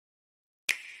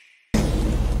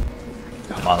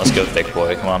Come on, let's go thick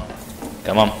boy, come on.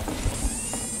 Come on.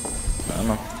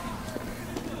 Come on.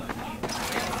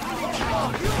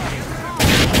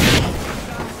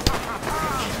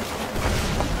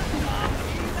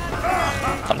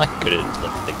 I'm not good at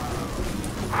like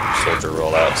soldier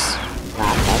rollouts.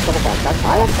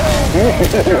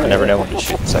 I never know when to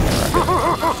shoot the second rocket.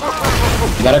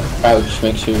 You gotta crouch,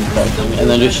 make sure you're crouching, and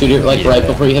then just shoot it like right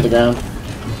before you hit the ground.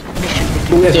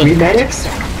 Do we have 3 medics?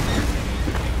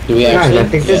 Do we Guys, actually? I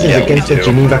think this is against the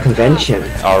Geneva Convention.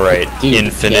 Alright, Dude,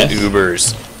 infinite yes.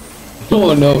 Ubers.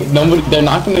 Oh no, nobody, they're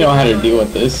not gonna know how to deal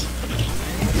with this.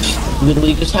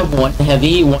 Literally just have one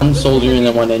heavy, one soldier, and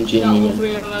then one NG and you win.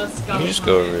 You just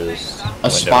go over this. A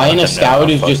spy and a scout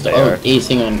is just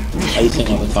icing on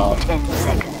the top.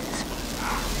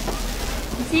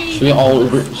 Should we all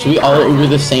Uber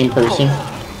the same person?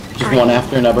 Just one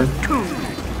after another?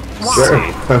 Sure,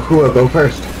 but who will go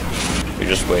first? You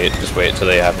just wait till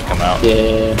they have to come out.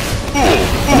 Yeah.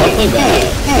 I'm gonna play back.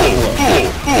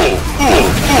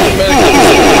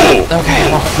 Okay,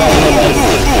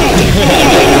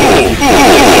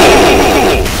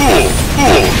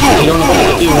 You don't know what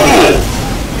to do.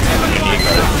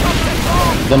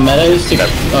 The meta is to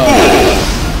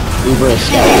Uber a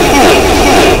scout.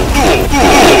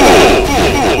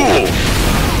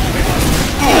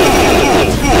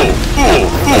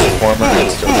 As a former,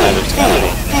 it's still kind of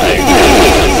scary.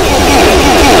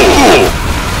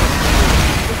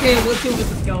 Okay, let's see where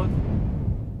this is going.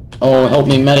 Oh, help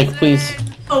me, medic, please.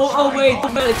 Oh wait, the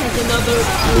medic has another.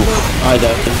 I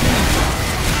died.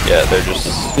 Yeah, they're just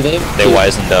they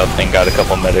wisened up and got a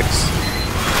couple medics.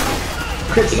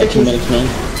 You got 2 medics, man.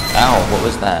 Ow, what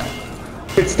was that?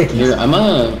 Here, I'm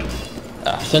gonna.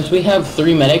 Since we have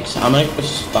 3 medics, I'm gonna go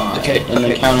spy and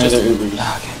then counter their Ubers.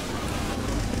 Okay.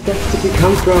 That's where you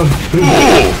come from.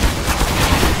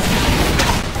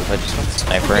 I just want the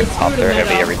sniper and pop their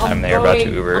heavy every time they're about to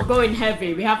Uber. I'm going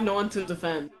heavy. We have no one to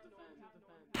defend.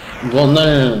 Well,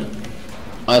 no.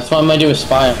 That's what I'm gonna do with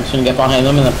spy. I'm just gonna get behind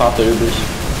them and then pop their Ubers.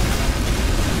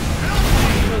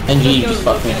 NG, just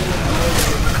fuck me.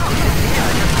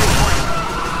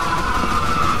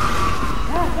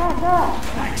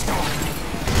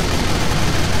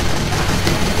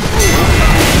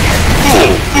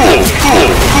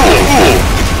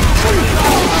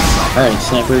 Alright,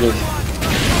 sniper it is.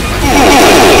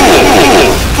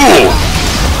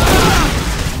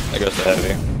 There goes the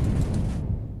heavy.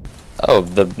 Oh,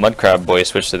 the mud crab boys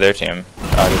switched to their team.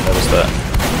 Oh, I didn't notice that.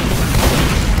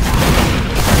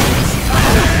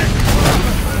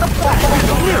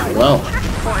 Well.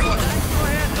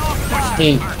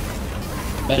 Hey,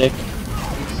 medic.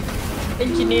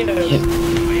 Engineer.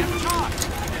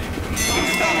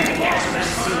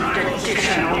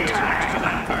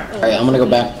 Alright, I'm gonna go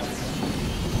back.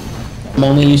 I'm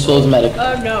only useful as a medic.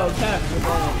 Oh no, Cap, you're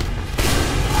bad.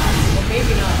 Well,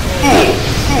 maybe not.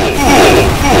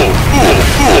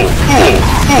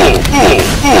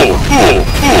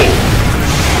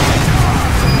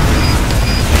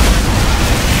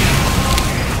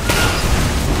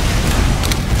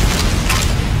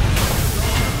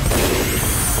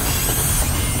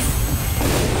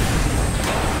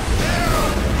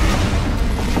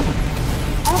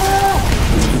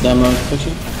 Demo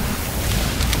pushing.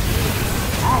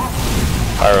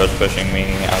 Pyro's pushing me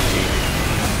out to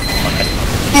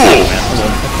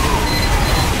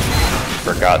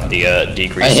forgot the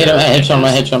degreaser. I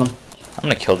headshot him. I'm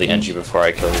gonna kill the NG before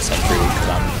I kill the sentry because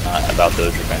I'm not about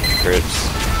those revenge crits.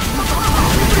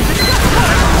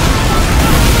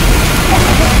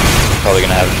 Probably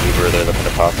gonna have an Uber they're looking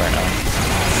to pop right now.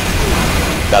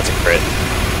 That's a crit.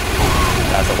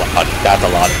 That's a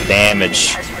lot of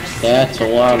damage. That's a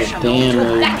lot of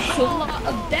damage. That's a lot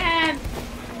of damage.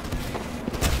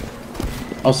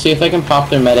 I'll see if I can pop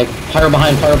their medic. Pyro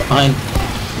behind.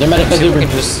 Their medic has Uber.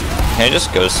 Can I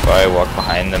just go spy, walk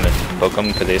behind them and poke them?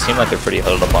 Because they seem like they're pretty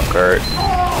huddled up on cart.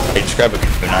 I just grab a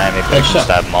kunai, maybe I can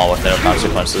stab them all with no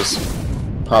consequences.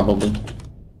 Probably.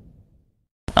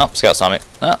 Oh, scout saw me.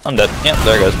 Oh, I'm dead. Yep,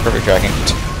 there it goes. Perfect tracking.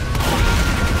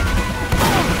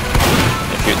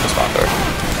 Shoot the spawn car.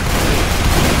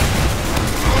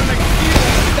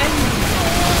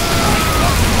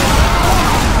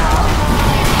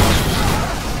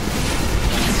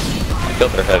 I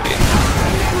killed their heavy.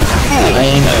 I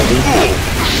ain't heavy.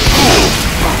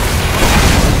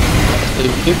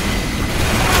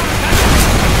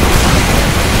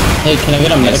 Hey, can I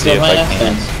get a medic on my ass?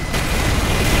 Thanks.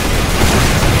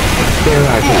 Stay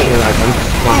alive, I'm just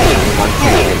squatting in 1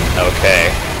 second. Okay.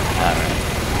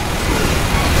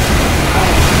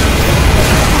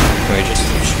 Can we just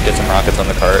get some rockets on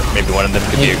the cart? Maybe one of them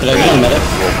could be a Could I get a medic?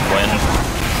 we'll win.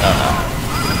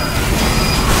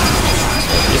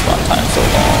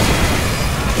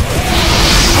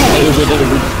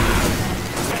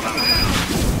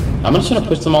 I'm just gonna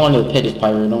push them all into the pit as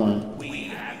Pyro, don't worry.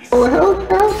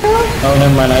 Oh,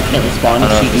 never mind, I can't respond. I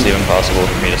don't know if it's even possible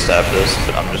for me to stab this,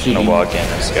 but I'm just gonna walk in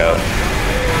and scout.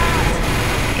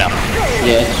 No.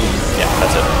 Yeah, Yeah,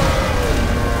 that's it.